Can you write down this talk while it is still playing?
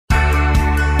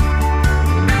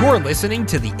You're listening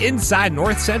to the Inside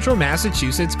North Central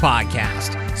Massachusetts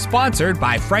podcast, sponsored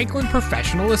by Franklin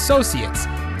Professional Associates,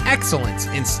 excellence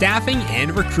in staffing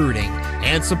and recruiting,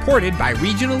 and supported by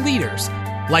regional leaders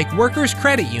like Workers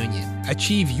Credit Union.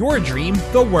 Achieve your dream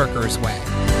the workers' way.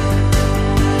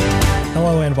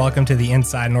 Hello and welcome to the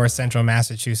Inside North Central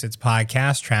Massachusetts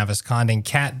podcast. Travis Condon,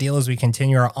 Cat Deal, as we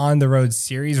continue our On the Road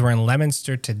series. We're in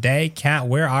Leominster today. Cat,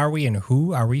 where are we and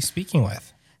who are we speaking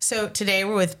with? So today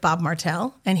we're with Bob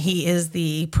Martel, and he is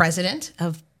the president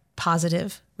of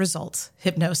Positive Results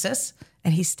Hypnosis.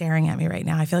 And he's staring at me right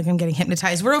now. I feel like I'm getting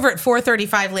hypnotized. We're over at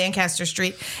 435 Lancaster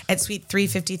Street at Suite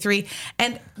 353.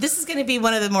 And this is going to be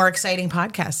one of the more exciting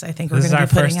podcasts I think we're going to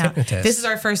be putting out. This is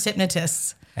our first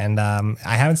hypnotist. And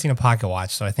I haven't seen a pocket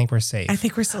watch, so I think we're safe. I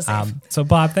think we're still safe. So,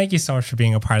 Bob, thank you so much for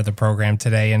being a part of the program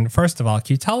today. And first of all,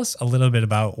 can you tell us a little bit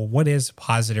about what is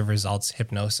Positive Results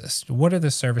Hypnosis? What are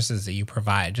the services that you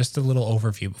provide? Just a little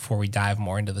overview before we dive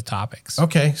more into the topics.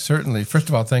 Okay, certainly. First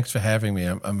of all, thanks for having me.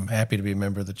 I'm happy to be a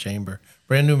member of the Chamber.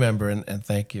 Brand new member, and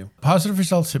thank you. Positive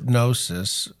Results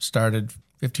Hypnosis started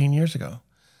 15 years ago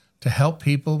to help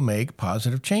people make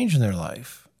positive change in their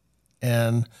life.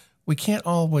 And we can't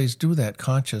always do that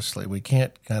consciously. We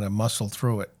can't kind of muscle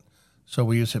through it. So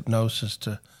we use hypnosis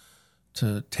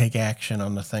to take action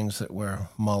on the things that we're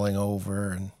mulling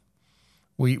over. And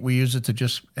we use it to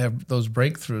just have those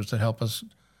breakthroughs that help us,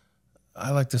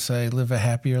 I like to say, live a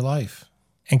happier life.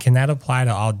 And can that apply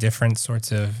to all different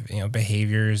sorts of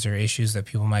behaviors or issues that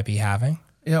people might be having?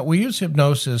 Yeah, we use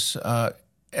hypnosis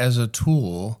as a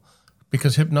tool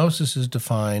because hypnosis is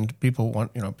defined.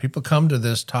 People come to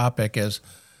this topic as,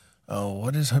 oh,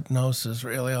 what is hypnosis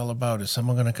really all about? Is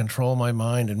someone going to control my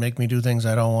mind and make me do things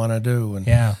I don't want to do? And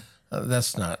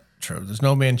that's not true. There's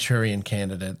no Manchurian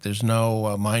candidate. There's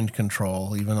no mind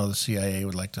control, even though the CIA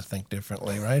would like to think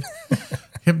differently, right?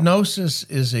 Hypnosis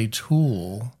is a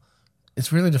tool.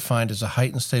 It's really defined as a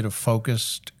heightened state of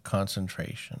focused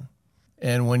concentration.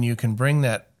 And when you can bring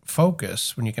that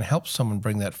focus, when you can help someone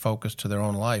bring that focus to their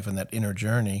own life and that inner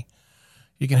journey,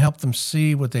 you can help them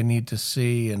see what they need to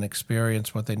see and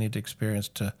experience what they need to experience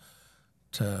to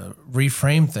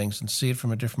reframe things and see it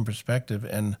from a different perspective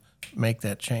and make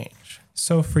that change.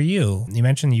 So for you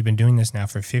mentioned you've been doing this now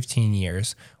for 15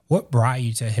 years. What brought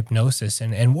you to hypnosis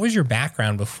and what was your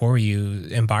background before you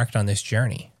embarked on this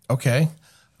journey? Okay.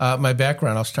 My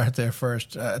background, I'll start there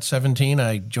first. At 17,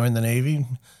 I joined the Navy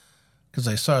because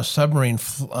I saw a submarine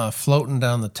floating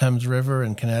down the Thames River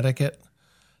in Connecticut.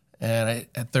 And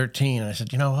at 13, I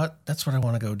said, you know what? That's what I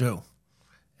want to go do.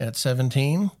 And at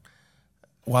 17,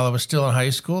 while I was still in high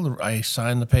school, I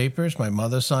signed the papers. My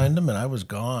mother signed them, and I was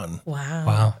gone.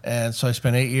 Wow. And so I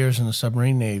spent 8 years in the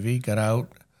submarine Navy, got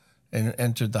out, and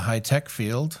entered the high-tech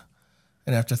field.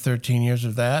 And after 13 years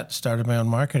of that, started my own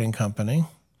marketing company.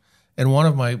 And one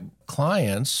of my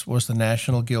clients was the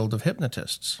National Guild of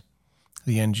Hypnotists,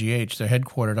 the NGH. They're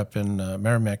headquartered up in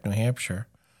Merrimack, New Hampshire.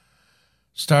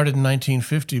 Started in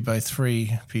 1950 by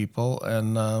three people,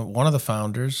 and one of the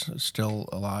founders is still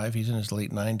alive. He's in his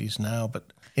late 90s now.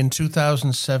 But in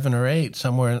 2007 or 8,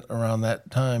 somewhere around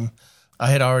that time,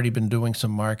 I had already been doing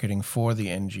some marketing for the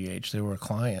NGH. They were a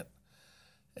client.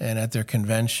 And at their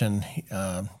convention,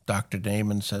 Dr.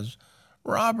 Damon says,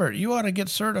 Robert, you ought to get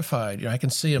certified. I can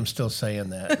see him still saying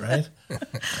that, right?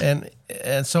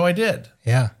 and so I did.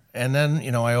 Yeah. And then,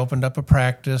 I opened up a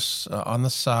practice on the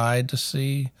side to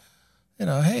see,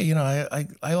 I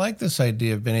like this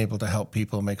idea of being able to help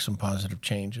people make some positive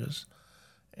changes.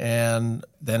 And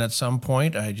then at some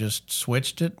point, I just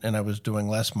switched it, and I was doing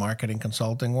less marketing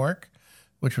consulting work,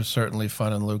 which was certainly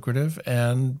fun and lucrative,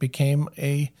 and became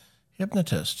a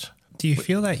hypnotist. Do you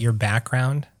feel that your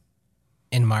background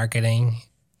in marketing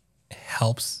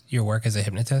helps your work as a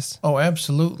hypnotist? Oh,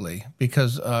 absolutely,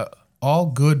 because all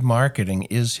good marketing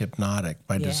is hypnotic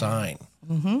by design.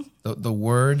 Mm-hmm. The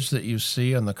words that you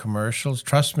see on the commercials,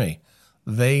 trust me,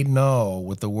 they know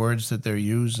with the words that they're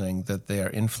using that they are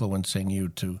influencing you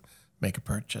to make a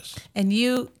purchase. And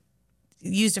you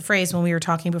used a phrase when we were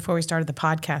talking before we started the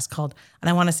podcast called, and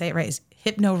I want to say it right, is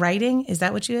hypno-writing? Is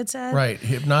that what you had said? Right,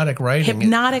 hypnotic writing.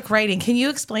 Hypnotic writing. Can you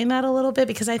explain that a little bit?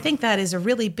 Because I think that is a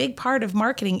really big part of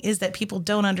marketing is that people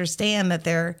don't understand that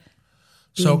they're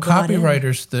being brought in.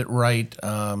 Copywriters that write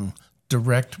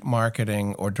direct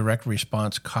marketing or direct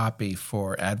response copy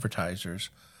for advertisers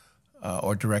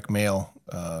or direct mail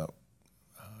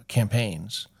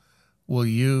campaigns will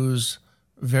use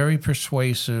very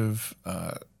persuasive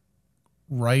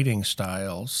writing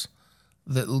styles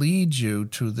that lead you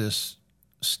to this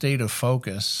state of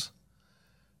focus,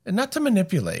 and not to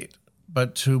manipulate,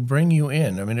 but to bring you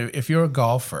in. I mean, if you're a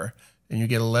golfer and you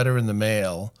get a letter in the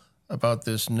mail about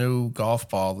this new golf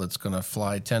ball that's going to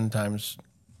fly 10 times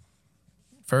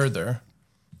further,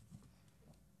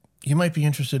 you might be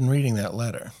interested in reading that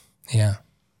letter. Yeah.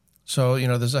 So,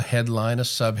 there's a headline, a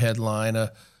sub-headline,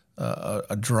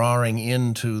 a drawing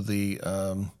into the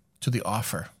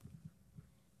offer.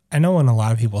 I know when a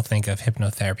lot of people think of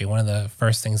hypnotherapy, one of the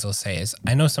first things they'll say is,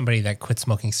 I know somebody that quit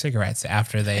smoking cigarettes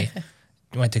after they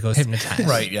went to go hypnotize.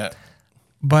 Right, yeah.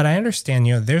 But I understand,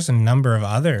 there's a number of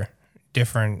other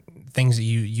different things that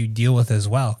you deal with as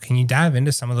well. Can you dive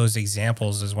into some of those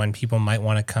examples as when people might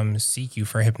want to come seek you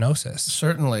for hypnosis?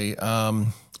 Certainly.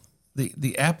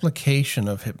 The application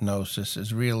of hypnosis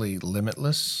is really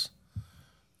limitless.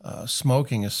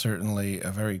 Smoking is certainly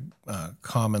a very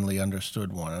commonly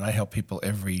understood one, and I help people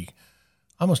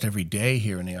almost every day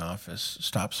here in the office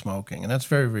stop smoking, and that's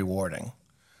very rewarding.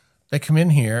 They come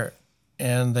in here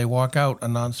and they walk out a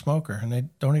non-smoker, and they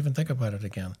don't even think about it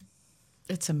again.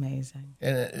 It's amazing.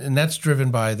 And that's driven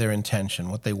by their intention,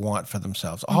 what they want for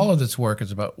themselves. All of this work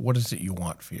is about what is it you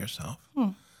want for yourself.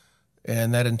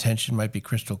 And that intention might be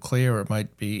crystal clear, or it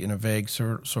might be in a vague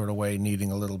sort of way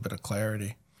needing a little bit of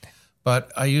clarity.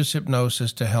 But I use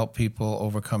hypnosis to help people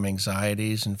overcome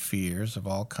anxieties and fears of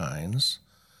all kinds,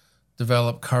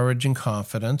 develop courage and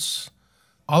confidence.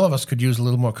 All of us could use a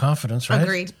little more confidence, right?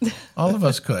 Agreed. All of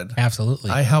us could.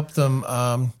 Absolutely. I help them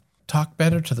talk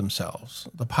better to themselves.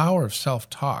 The power of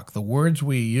self-talk, the words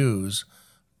we use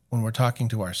when we're talking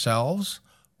to ourselves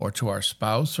or to our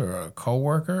spouse or a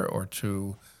coworker or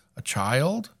to a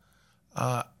child,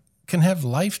 can have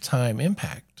lifetime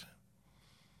impact.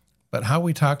 But how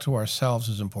we talk to ourselves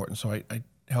is important. So I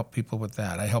help people with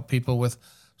that. I help people with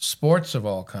sports of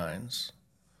all kinds.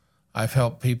 I've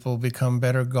helped people become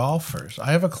better golfers.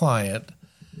 I have a client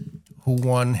who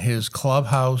won his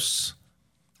clubhouse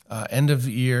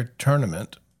end-of-year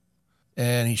tournament,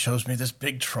 and he shows me this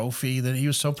big trophy that he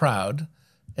was so proud,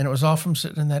 and it was all from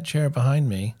sitting in that chair behind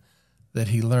me that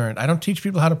he learned. I don't teach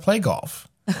people how to play golf.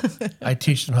 I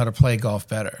teach them how to play golf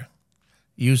better,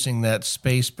 using that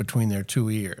space between their two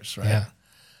ears, right? Yeah.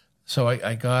 So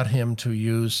I got him to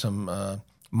use some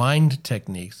mind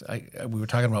techniques. We were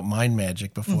talking about mind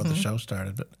magic before the show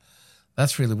started, but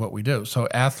that's really what we do. So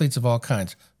athletes of all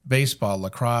kinds, baseball,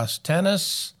 lacrosse,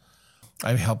 tennis.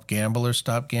 I help gamblers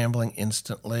stop gambling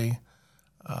instantly.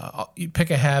 You pick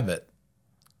a habit,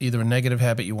 either a negative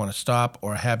habit you want to stop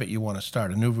or a habit you want to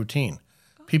start, a new routine.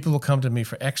 People will come to me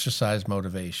for exercise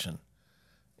motivation.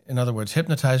 In other words,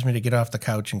 hypnotize me to get off the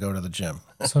couch and go to the gym.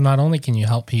 So not only can you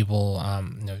help people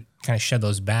kind of shed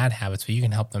those bad habits, but you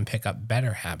can help them pick up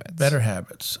better habits. Better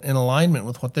habits in alignment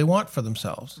with what they want for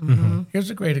themselves. Here's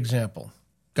a great example.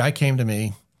 Guy came to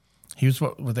me. He was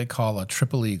what they call a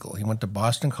triple eagle. He went to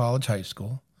Boston College High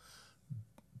School,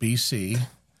 BC,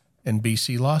 and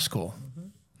BC Law School.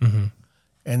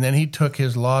 And then he took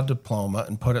his law diploma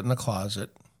and put it in the closet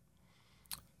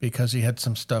because he had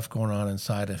some stuff going on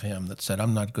inside of him that said,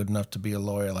 I'm not good enough to be a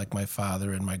lawyer like my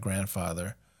father and my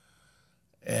grandfather.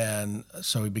 And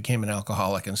so he became an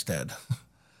alcoholic instead.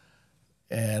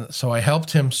 And so I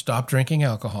helped him stop drinking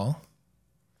alcohol.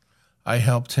 I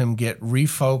helped him get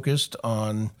refocused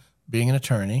on being an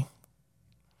attorney.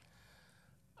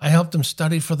 I helped him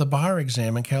study for the bar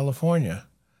exam in California.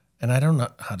 And I don't know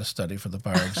how to study for the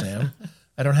bar exam.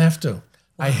 I don't have to. Wow.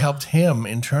 I helped him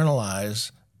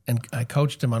internalize, and I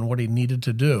coached him on what he needed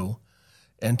to do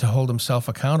and to hold himself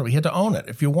accountable. He had to own it.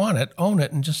 If you want it, own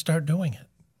it and just start doing it.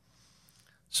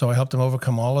 So I helped him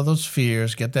overcome all of those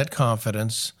fears, get that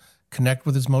confidence, connect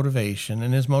with his motivation.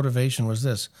 And his motivation was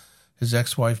this. His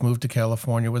ex-wife moved to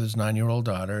California with his 9-year-old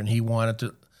daughter, and he wanted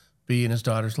to be in his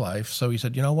daughter's life. So he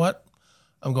said, you know what?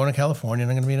 I'm going to California,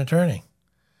 and I'm going to be an attorney.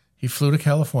 He flew to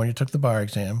California, took the bar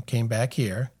exam, came back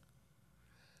here,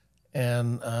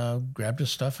 and grabbed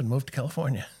his stuff and moved to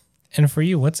California. And for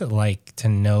you, what's it like to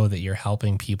know that you're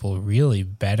helping people really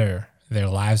better their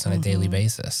lives on a daily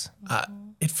basis?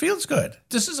 It feels good.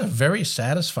 This is a very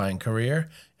satisfying career.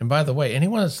 And by the way,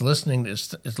 anyone that's listening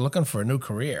is looking for a new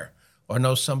career or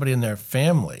knows somebody in their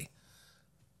family,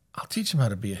 I'll teach them how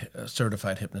to be a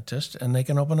certified hypnotist, and they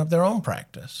can open up their own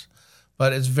practice.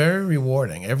 But it's very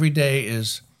rewarding. Every day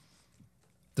is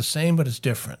the same, but it's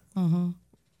different.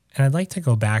 And I'd like to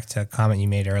go back to a comment you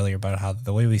made earlier about how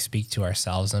the way we speak to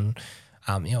ourselves, and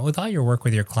with all your work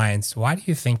with your clients, why do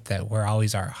you think that we're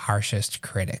always our harshest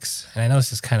critics? And I know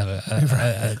this is kind of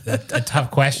a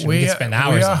tough question. We could spend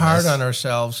hours. We are on hard this. on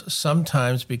ourselves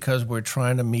sometimes because we're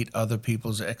trying to meet other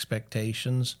people's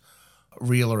expectations,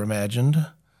 real or imagined.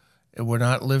 We're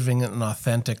not living an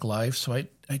authentic life. So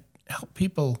I help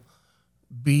people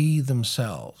be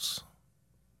themselves.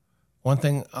 one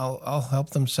thing I'll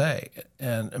help them say,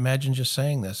 and imagine just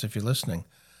saying this if you're listening,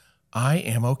 I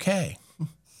am okay.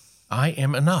 I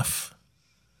am enough,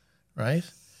 right?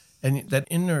 And that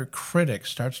inner critic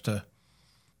starts to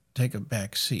take a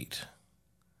back seat.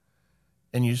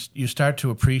 And you start to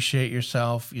appreciate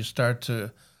yourself. You start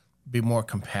to be more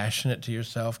compassionate to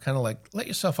yourself, kind of like let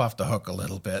yourself off the hook a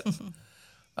little bit.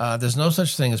 There's no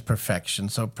such thing as perfection.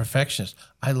 So perfectionists,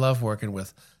 I love working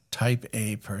with type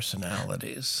A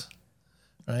personalities,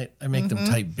 right? I make them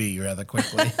type B rather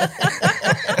quickly.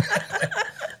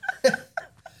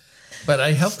 But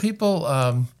I help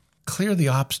people clear the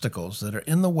obstacles that are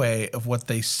in the way of what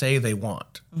they say they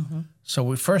want. So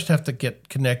we first have to get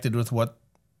connected with what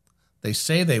they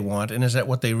say they want, and is that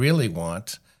what they really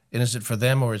want? And is it for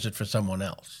them or is it for someone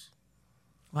else?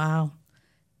 Wow.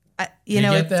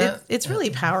 It's really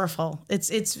powerful.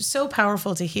 It's so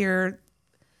powerful to hear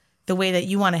the way that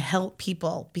you want to help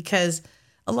people, because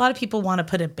a lot of people want to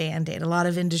put a Band-Aid. A lot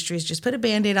of industries just put a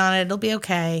Band-Aid on it. It'll be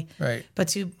okay. Right. But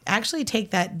to actually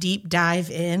take that deep dive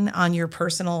in on your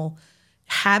personal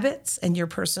habits and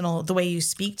the way you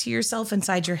speak to yourself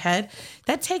inside your head,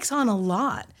 that takes on a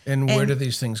lot. And where do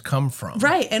these things come from?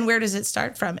 Right. And where does it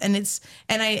start from? And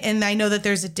I know that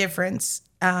there's a difference.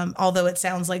 Although it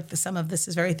sounds like some of this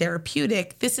is very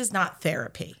therapeutic, this is not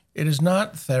therapy. It is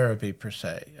not therapy per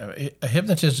se. A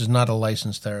hypnotist is not a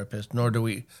licensed therapist, nor do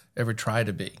we ever try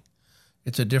to be.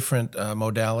 It's a different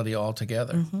modality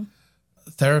altogether.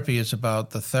 Therapy is about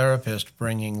the therapist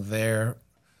bringing their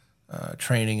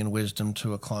training and wisdom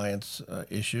to a client's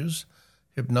issues.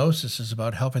 Hypnosis is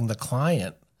about helping the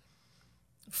client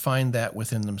find that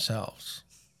within themselves.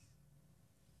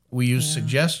 We use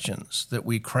suggestions that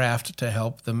we craft to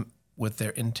help them with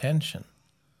their intention.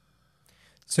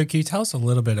 So can you tell us a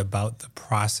little bit about the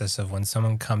process of when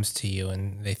someone comes to you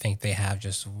and they think they have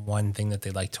just one thing that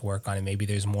they'd like to work on and maybe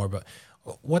there's more, but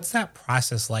what's that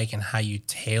process like and how you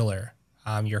tailor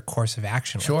your course of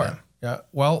action with them? Yeah.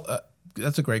 Well,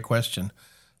 that's a great question.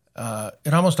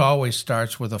 It almost always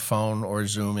starts with a phone or a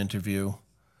Zoom interview.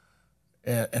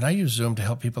 And I use Zoom to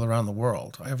help people around the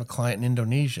world. I have a client in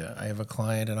Indonesia. I have a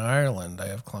client in Ireland. I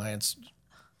have clients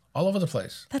all over the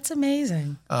place. That's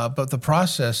amazing. But the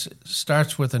process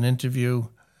starts with an interview.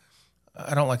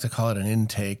 I don't like to call it an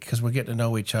intake because we're getting to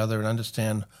know each other and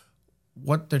understand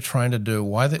what they're trying to do,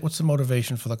 what's the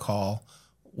motivation for the call,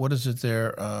 what is it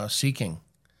they're seeking,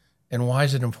 and why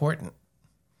is it important?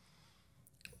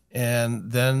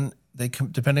 And then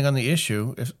depending on the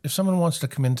issue, if someone wants to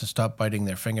come in to stop biting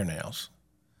their fingernails,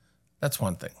 that's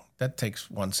one thing. That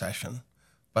takes one session,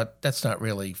 but that's not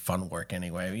really fun work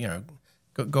anyway.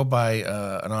 Go buy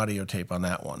an audio tape on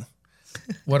that one.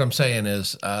 What I'm saying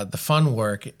is the fun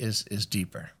work is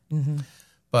deeper.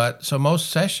 But so most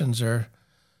sessions are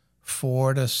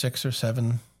 4 to 6 or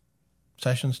 7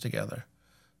 sessions together,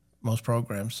 most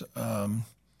programs.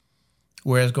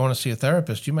 Whereas going to see a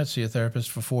therapist, you might see a therapist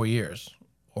for 4 years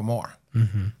or more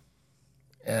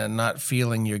and not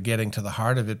feeling you're getting to the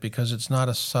heart of it because it's not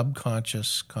a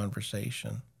subconscious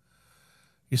conversation.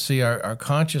 You see, our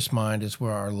conscious mind is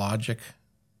where our logic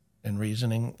and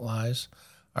reasoning lies.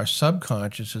 Our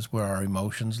subconscious is where our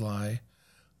emotions lie,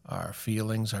 our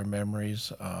feelings, our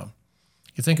memories.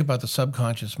 You think about the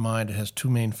subconscious mind, it has 2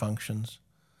 main functions: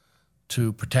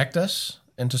 to protect us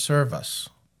and to serve us.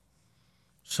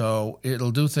 So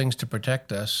it'll do things to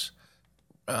protect us,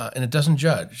 and it doesn't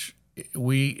judge.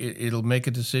 It'll make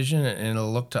a decision, and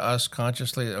it'll look to us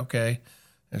consciously, okay,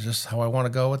 is this how I want to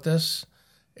go with this?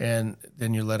 And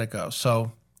then you let it go.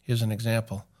 So here's an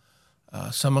example.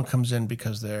 Someone comes in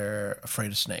because they're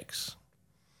afraid of snakes.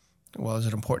 Well, is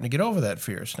it important to get over that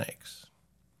fear of snakes?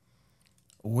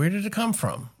 Where did it come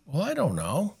from? Well, I don't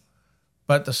know.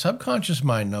 But the subconscious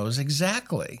mind knows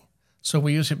exactly. So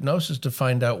we use hypnosis to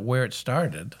find out where it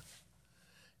started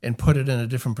and put it in a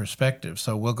different perspective.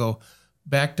 So we'll go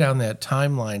back down that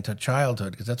timeline to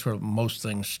childhood because that's where most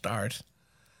things start,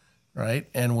 right?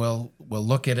 And we'll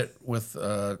look at it with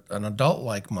an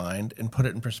adult-like mind and put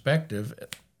it in perspective.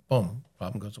 Boom,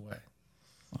 problem goes away.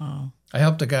 Wow. I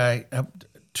helped a guy,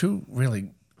 2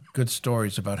 really good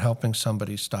stories about helping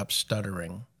somebody stop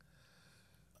stuttering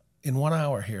in 1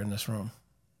 hour here in this room.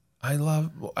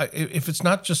 If it's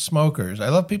not just smokers, I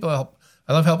love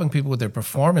helping people with their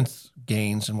performance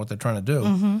gains and what they're trying to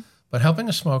do. But helping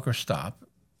a smoker stop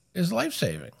is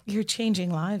life-saving. You're changing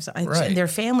lives. Right. And their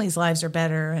families' lives are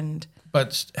better.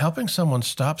 But helping someone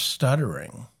stop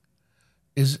stuttering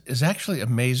is actually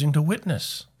amazing to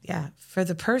witness. Yeah. For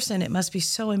the person, it must be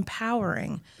so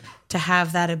empowering to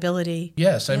have that ability.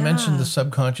 Yes, I mentioned the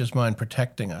subconscious mind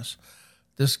protecting us.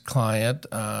 This client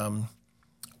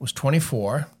was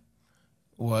 24,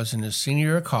 was in his senior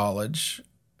year of college,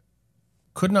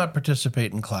 could not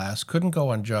participate in class, couldn't go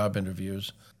on job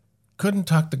interviews, couldn't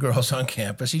talk to girls on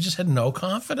campus. He just had no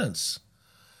confidence.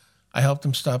 I helped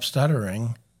him stop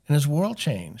stuttering, and his world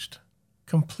changed,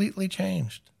 completely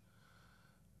changed.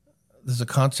 There's a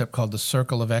concept called the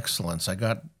circle of excellence.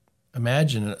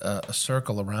 Imagine a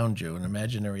circle around you, an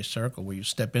imaginary circle where you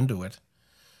step into it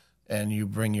and you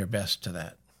bring your best to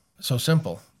that. So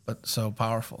simple, but so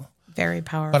powerful. Very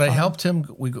powerful. But I helped him.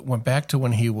 We went back to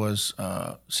when he was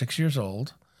 6 years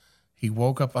old. He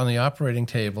woke up on the operating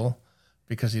table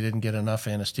because he didn't get enough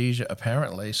anesthesia,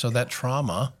 apparently. So that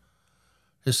trauma,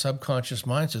 his subconscious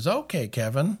mind says, okay,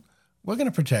 Kevin, we're going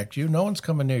to protect you. No one's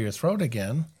coming near your throat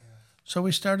again. So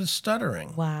we started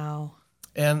stuttering. Wow.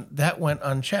 And that went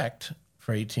unchecked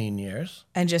for 18 years.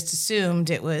 And just assumed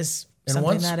it was and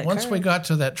something that occurred. Once we got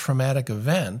to that traumatic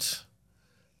event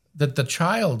that the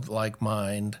childlike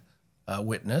mind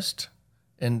witnessed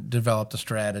and developed a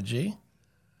strategy,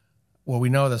 well, we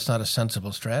know that's not a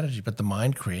sensible strategy, but the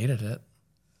mind created it.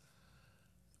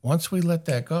 Once we let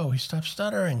that go, he stopped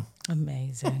stuttering.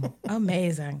 Amazing.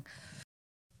 Amazing.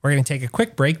 We're going to take a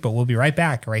quick break, but we'll be right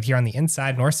back right here on the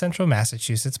Inside North Central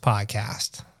Massachusetts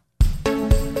podcast.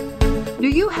 Do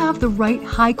you have the right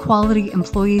high-quality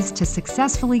employees to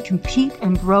successfully compete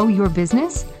and grow your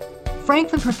business?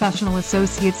 Franklin Professional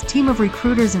Associates' team of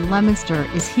recruiters in Leominster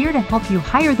is here to help you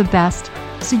hire the best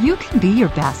so you can be your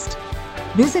best.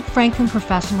 Visit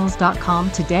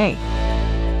franklinprofessionals.com today.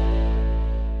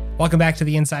 Welcome back to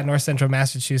the Inside North Central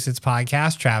Massachusetts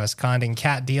podcast. Travis Condon,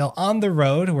 Cat Deal on the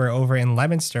road. We're over in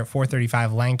Leominster,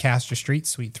 435 Lancaster Street,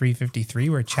 Suite 353.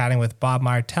 We're chatting with Bob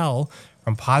Martel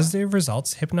from Positive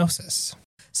Results Hypnosis.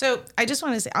 So I just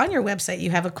want to say, on your website, you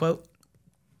have a quote,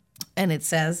 and it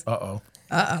says,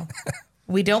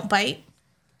 we don't bite,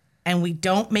 and we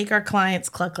don't make our clients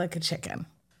cluck like a chicken.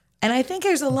 And I think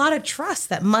there's a lot of trust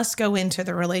that must go into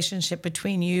the relationship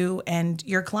between you and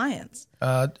your clients.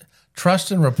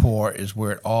 Trust and rapport is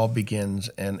where it all begins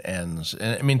and ends.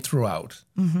 And I mean, throughout.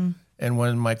 Mm-hmm. And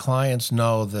when my clients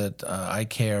know that I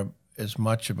care as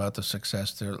much about the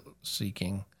success they're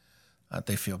seeking,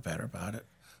 they feel better about it.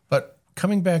 But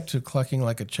coming back to clucking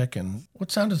like a chicken, what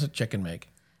sound does a chicken make?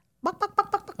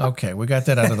 Okay, we got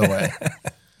that out of the way.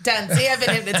 Done. See, I've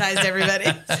been hypnotized, everybody.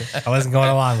 I wasn't going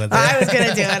along with it. I was going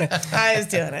to do it. I was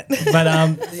doing it.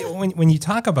 But when you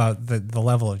talk about the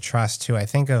level of trust, too, I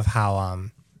think of how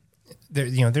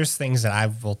there's things that I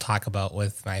will talk about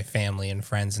with my family and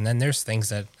friends, and then there's things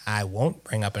that I won't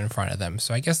bring up in front of them.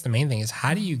 So I guess the main thing is,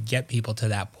 how do you get people to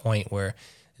that point where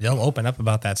they'll open up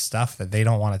about that stuff that they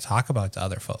don't want to talk about to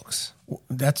other folks?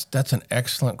 That's an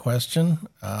excellent question.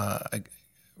 A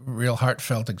real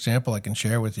heartfelt example I can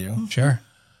share with you. Sure.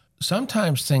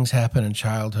 Sometimes things happen in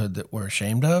childhood that we're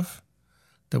ashamed of,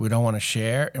 that we don't want to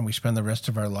share, and we spend the rest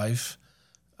of our life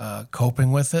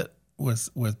coping with it,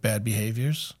 with bad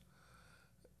behaviors.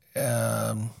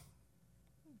 Does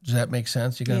that make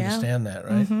sense? You can understand that,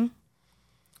 right? Mm-hmm.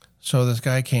 So this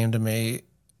guy came to me.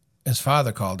 His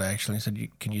father called, actually. He said,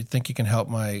 you think you can help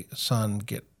my son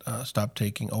get stop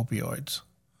taking opioids?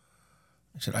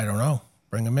 I said, I don't know.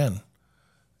 Bring him in.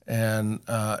 And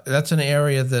that's an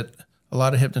area that a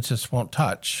lot of hypnotists won't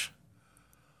touch.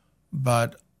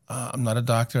 But I'm not a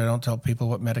doctor. I don't tell people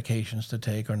what medications to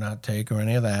take or not take or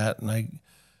any of that. And I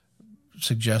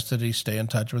suggested he stay in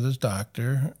touch with his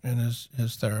doctor and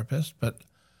his therapist. But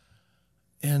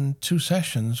in 2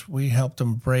 sessions, we helped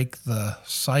him break the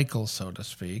cycle, so to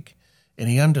speak, and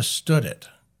he understood it.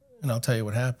 And I'll tell you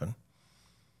what happened.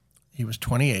 He was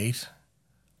 28.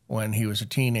 When he was a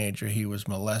teenager, he was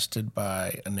molested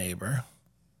by a neighbor.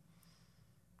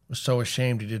 Was so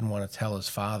ashamed he didn't want to tell his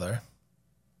father.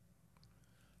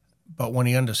 But when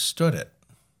he understood it,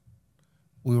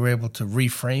 we were able to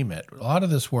reframe it. A lot of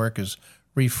this work is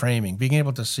reframing, being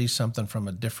able to see something from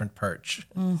a different perch,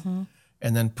 mm-hmm.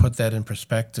 and then put that in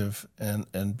perspective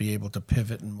and be able to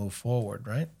pivot and move forward,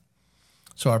 right?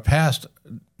 So our past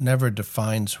never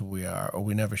defines who we are, or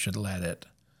we never should let it.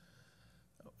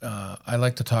 I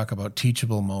like to talk about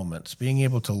teachable moments, being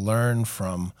able to learn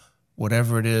from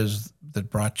whatever it is that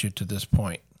brought you to this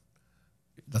point.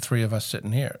 The 3 of us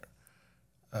sitting here,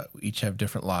 we each have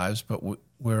different lives, but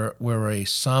we're a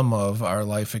sum of our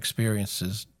life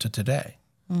experiences to today,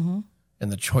 mm-hmm.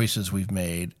 and the choices we've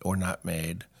made or not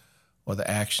made, or the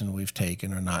action we've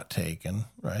taken or not taken,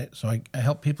 right? So I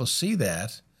help people see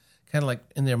that, kind of like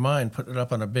in their mind, put it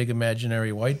up on a big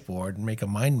imaginary whiteboard and make a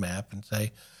mind map and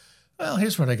say, well,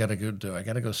 here's what I got to go do. I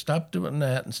got to go stop doing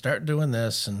that and start doing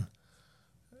this, and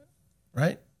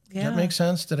right? Yeah. Does that make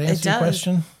sense? Did I answer your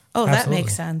question? Oh, absolutely. That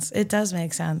makes sense. It does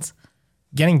make sense.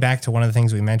 Getting back to one of the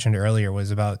things we mentioned earlier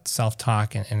was about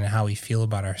self-talk and how we feel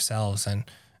about ourselves. And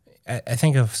I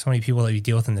think of so many people that we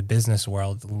deal with in the business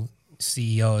world,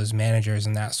 CEOs, managers,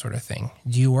 and that sort of thing.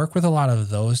 Do you work with a lot of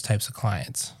those types of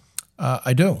clients?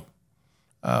 I do.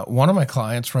 One of my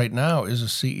clients right now is a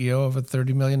CEO of a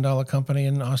 $30 million company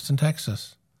in Austin,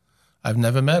 Texas. I've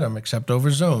never met him except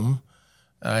over Zoom.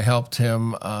 I helped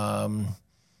him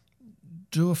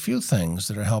do a few things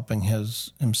that are helping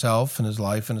himself and his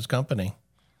life and his company.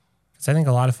 Because I think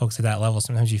a lot of folks at that level,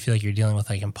 sometimes you feel like you're dealing with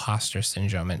like imposter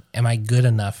syndrome. And am I good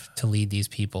enough to lead these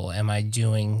people? Am I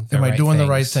doing the right the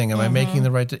right things? thing? Am I making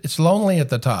the right? It's lonely at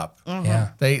the top.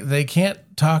 Yeah. They can't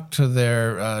talk to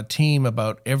their team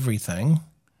about everything,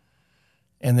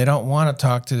 and they don't want to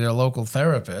talk to their local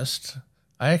therapist.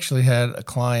 I actually had a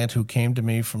client who came to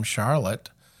me from Charlotte.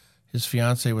 His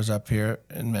fiance was up here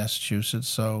in Massachusetts,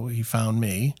 so he found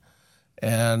me.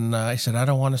 And I said, I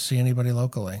don't want to see anybody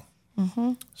locally.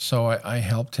 Mm-hmm. So I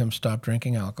helped him stop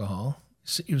drinking alcohol.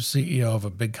 He was CEO of a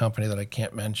big company that I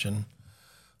can't mention.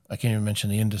 I can't even mention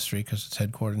the industry because it's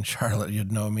headquartered in Charlotte.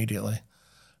 You'd know immediately.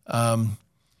 But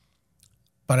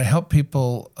I help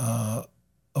people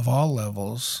of all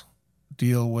levels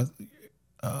deal with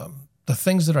the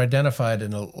things that are identified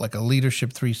in a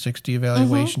leadership 360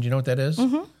 evaluation. Do you know what that is?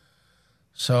 Mm-hmm.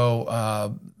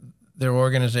 So their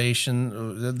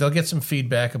organization, they'll get some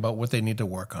feedback about what they need to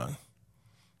work on.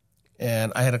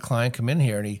 And I had a client come in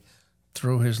here and he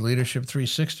threw his Leadership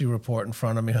 360 report in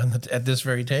front of me at this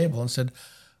very table and said,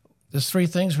 there's 3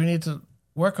 things we need to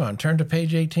work on. Turn to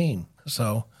page 18.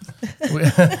 So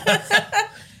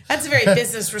that's a very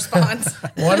business response.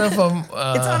 One of them.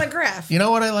 It's on a graph. You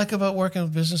know what I like about working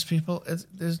with business people?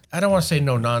 I don't want to say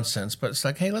no nonsense, but it's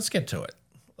like, hey, let's get to it.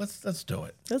 Let's do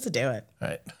it. Let's do it.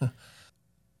 Right.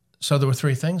 So there were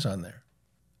 3 things on there.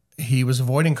 He was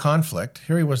avoiding conflict.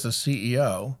 Here he was the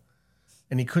CEO,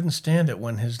 and he couldn't stand it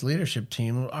when his leadership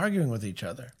team was arguing with each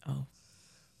other. Oh.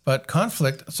 But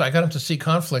conflict, so I got him to see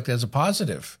conflict as a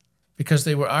positive because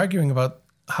they were arguing about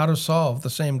how to solve the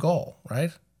same goal,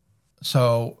 right?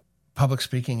 So public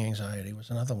speaking anxiety was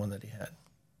another one that he had.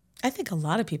 I think a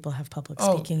lot of people have public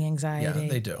speaking anxiety. Yeah,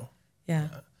 they do. Yeah.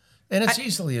 And it's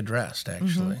easily addressed,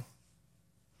 actually.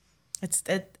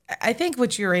 Mm-hmm. I think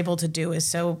what you're able to do is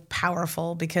so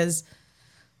powerful because,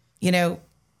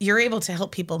 you're able to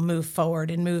help people move forward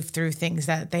and move through things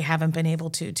that they haven't been able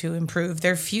to improve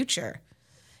their future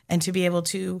and to be able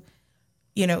to,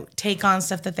 take on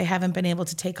stuff that they haven't been able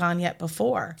to take on yet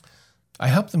before. I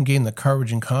help them gain the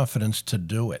courage and confidence to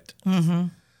do it. Mm-hmm.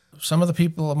 Some of the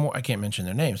people I can't mention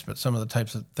their names, but some of the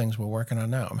types of things we're working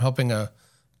on now. I'm helping a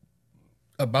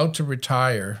about to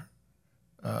retire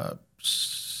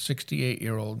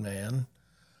 68-year-old man.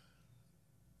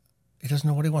 He doesn't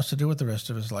know what he wants to do with the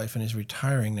rest of his life, and he's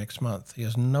retiring next month. He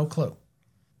has no clue.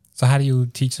 So how do you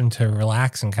teach them to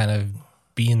relax and kind of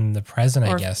be in the present,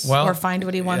 I guess? Well, or find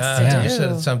what he wants to do. You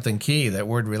said something key, that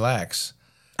word relax.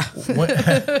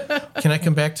 Can I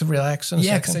come back to relax in a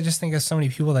second? Yeah, because I just think of so many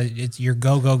people that it's you're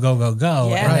go. Yeah. And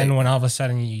then when all of a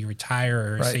sudden you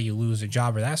retire or say you lose a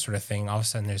job or that sort of thing, all of a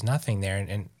sudden there's nothing there.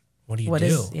 And what do you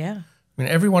do? I mean,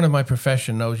 everyone in my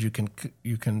profession knows you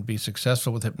can be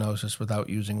successful with hypnosis without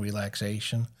using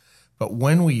relaxation. But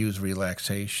when we use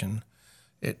relaxation,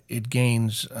 it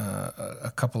gains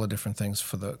a couple of different things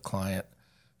for the client.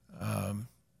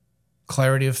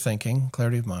 Clarity of thinking,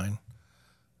 clarity of mind,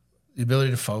 the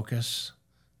ability to focus.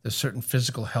 There's certain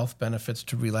physical health benefits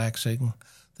to relaxing.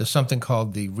 There's something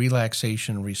called the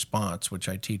relaxation response, which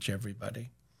I teach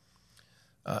everybody.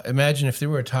 Imagine if there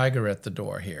were a tiger at the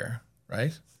door here,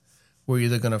 right? We're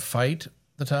either going to fight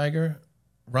the tiger,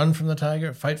 run from the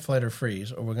tiger, fight, flight, or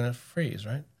freeze, or we're going to freeze,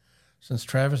 right? Since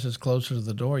Travis is closer to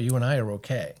the door, you and I are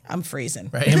okay. I'm freezing.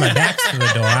 Right? Yeah, my back's to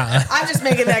the door. I'm just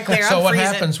making that clear. So I'm what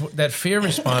freezing. happens, that fear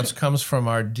response comes from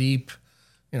our deep,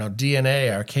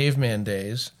 DNA, our caveman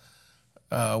days,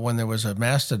 when there was a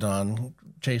mastodon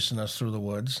chasing us through the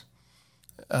woods.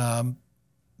 The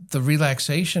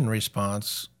relaxation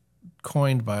response,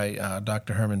 coined by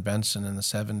Dr. Herman Benson in the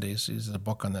 70s, he's a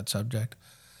book on that subject.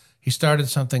 He started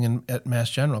something at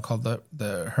Mass General called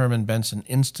the Herman Benson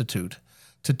Institute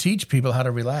to teach people how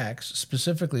to relax,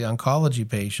 specifically oncology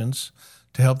patients,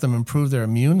 to help them improve their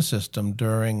immune system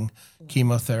during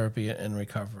chemotherapy and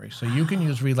recovery. So you can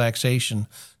use relaxation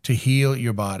to heal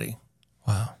your body.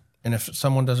 Wow. And if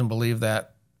someone doesn't believe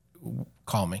that,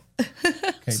 call me,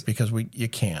 okay? Because you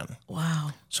can.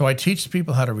 Wow. So I teach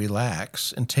people how to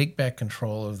relax and take back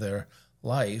control of their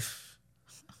life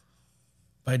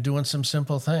by doing some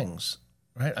simple things,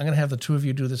 right? I'm going to have the two of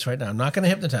you do this right now. I'm not going to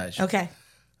hypnotize you. Okay.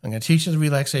 I'm going to teach you the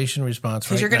relaxation response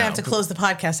right now. Because you're going to have to close the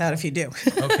podcast out if you do.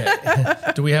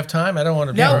 Okay. Do we have time? I don't want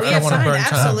to. No, we have time. Burn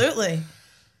Absolutely.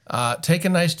 Take a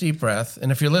nice deep breath.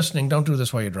 And if you're listening, don't do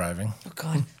this while you're driving. Oh,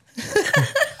 God.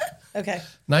 Okay.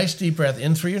 Nice deep breath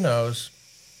in through your nose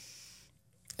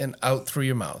and out through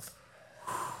your mouth.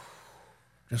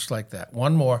 Just like that.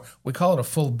 One more. We call it a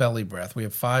full belly breath. We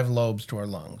have 5 lobes to our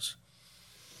lungs.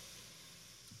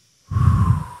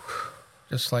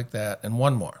 Just like that. And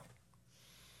one more.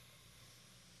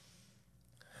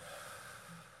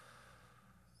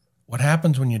 What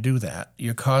happens when you do that,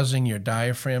 you're causing your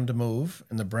diaphragm to move,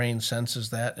 and the brain senses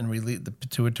that, and the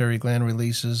pituitary gland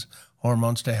releases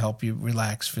hormones to help you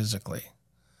relax physically.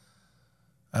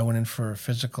 I went in for a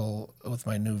physical with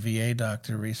my new VA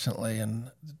doctor recently,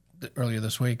 and earlier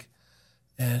this week,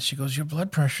 and she goes, "Your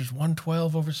blood pressure's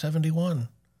 112/71."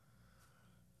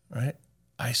 Right?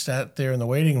 I sat there in the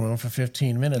waiting room for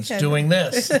 15 minutes doing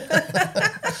this.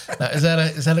 Now, is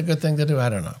that a good thing to do? I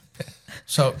don't know.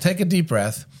 So take a deep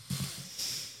breath,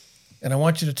 and I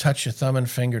want you to touch your thumb and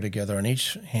finger together on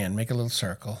each hand. Make a little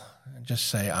circle, and just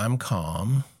say, "I'm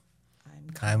calm.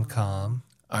 I'm calm.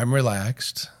 I'm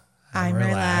relaxed. I'm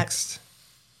relaxed.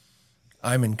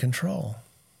 I'm in control."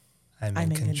 I'm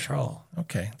in control.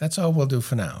 Okay, that's all we'll do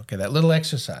for now. Okay, that little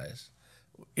exercise.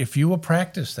 If you will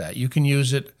practice that, you can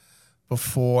use it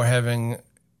before having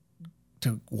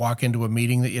to walk into a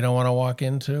meeting that you don't want to walk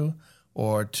into,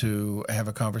 or to have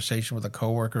a conversation with a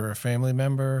coworker or a family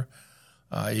member.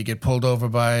 You get pulled over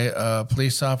by a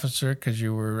police officer because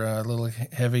you were a little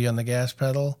heavy on the gas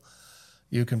pedal.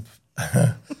 You can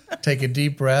take a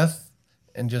deep breath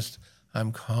and just,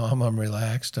 "I'm calm, I'm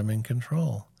relaxed, I'm in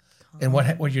control." And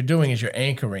what you're doing is you're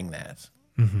anchoring that.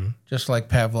 Mm-hmm. Just like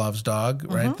Pavlov's dog,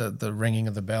 right? The ringing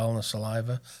of the bell and the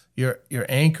saliva. You're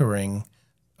anchoring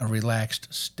a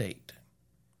relaxed state.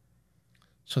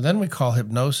 So then we call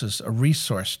hypnosis a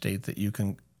resource state that you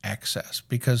can access,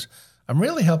 because I'm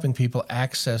really helping people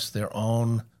access their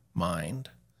own mind.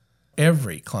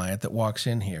 Every client that walks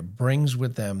in here brings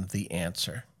with them the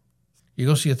answer. You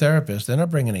go see a therapist, they're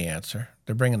not bringing the answer.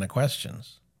 They're bringing the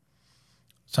questions.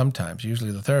 Sometimes,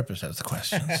 usually the therapist has the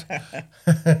questions.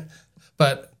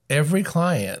 But every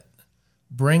client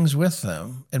brings with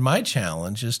them, and my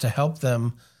challenge is to help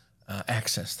them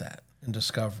access that and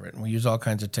discover it. And we use all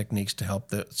kinds of techniques to help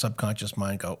the subconscious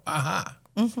mind go, aha.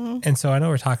 Mm-hmm. And so I know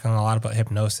we're talking a lot about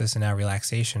hypnosis and now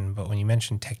relaxation, but when you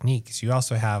mentioned techniques, you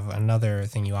also have another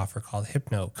thing you offer called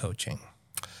hypno coaching.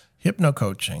 Hypno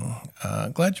coaching.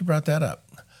 Glad you brought that up.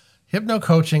 Hypno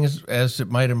coaching, as it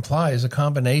might imply, is a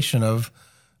combination of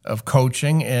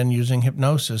coaching and using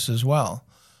hypnosis as well.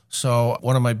 So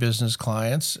one of my business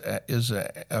clients is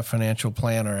a financial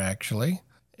planner, actually.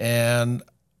 And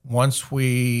once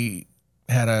we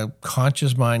had a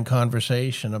conscious mind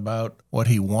conversation about what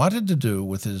he wanted to do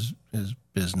with his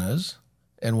business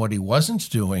and what he wasn't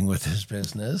doing with his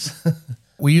business,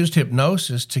 we used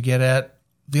hypnosis to get at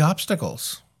the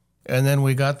obstacles. And then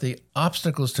we got the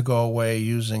obstacles to go away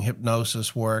using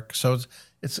hypnosis work. So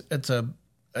it's a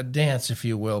dance, if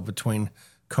you will, between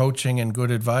coaching and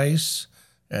good advice,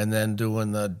 and then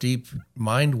doing the deep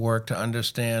mind work to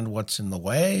understand what's in the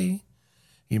way.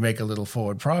 You make a little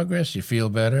forward progress, you feel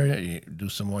better, you do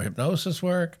some more hypnosis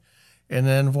work, and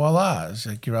then voila, it's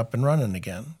like you're up and running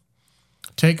again.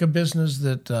 Take a business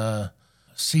that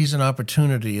sees an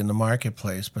opportunity in the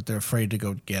marketplace, but they're afraid to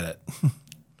go get it.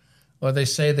 Or they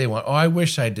say they want, I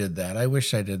wish I did that. I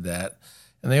wish I did that.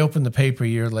 And they open the paper a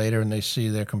year later and they see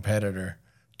their competitor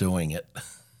doing it.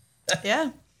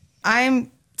 Yeah.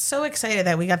 I'm so excited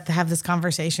that we got to have this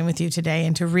conversation with you today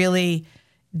and to really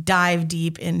dive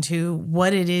deep into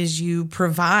what it is you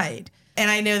provide. And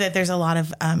I know that there's a lot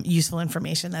of useful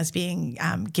information that's being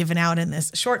given out in this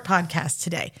short podcast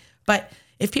today. But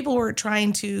if people were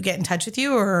trying to get in touch with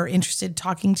you or are interested in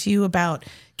talking to you about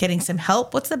getting some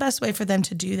help, what's the best way for them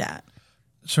to do that?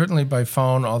 Certainly by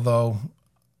phone, although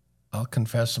I'll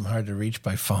confess I'm hard to reach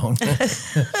by phone.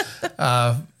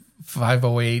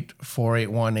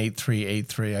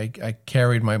 508-481-8383. I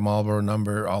carried my Marlboro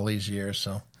number all these years.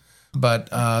 So, but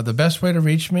the best way to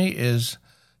reach me is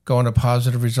going to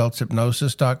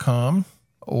positiveresultshypnosis.com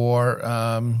or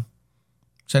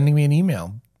sending me an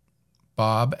email,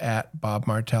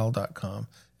 bob@bobmartel.com.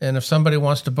 And if somebody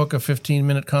wants to book a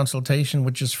 15-minute consultation,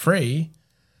 which is free,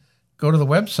 go to the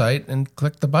website and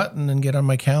click the button and get on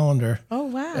my calendar. Oh,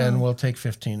 wow. And we'll take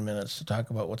 15 minutes to talk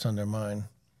about what's on their mind.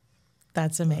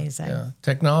 That's amazing. Yeah,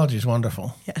 technology is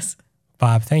wonderful. Yes.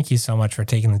 Bob, thank you so much for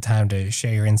taking the time to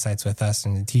share your insights with us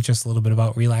and to teach us a little bit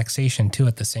about relaxation, too,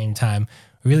 at the same time.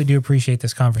 We really do appreciate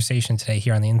this conversation today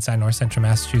here on the Inside North Central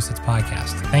Massachusetts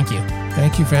podcast. Thank you.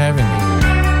 Thank you for having me.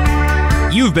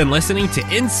 You've been listening to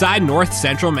Inside North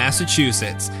Central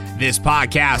Massachusetts. This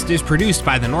podcast is produced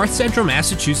by the North Central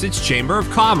Massachusetts Chamber of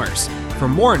Commerce. For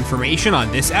more information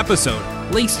on this episode,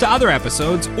 links to other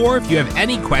episodes, or if you have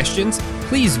any questions,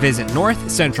 please visit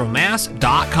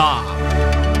northcentralmass.com.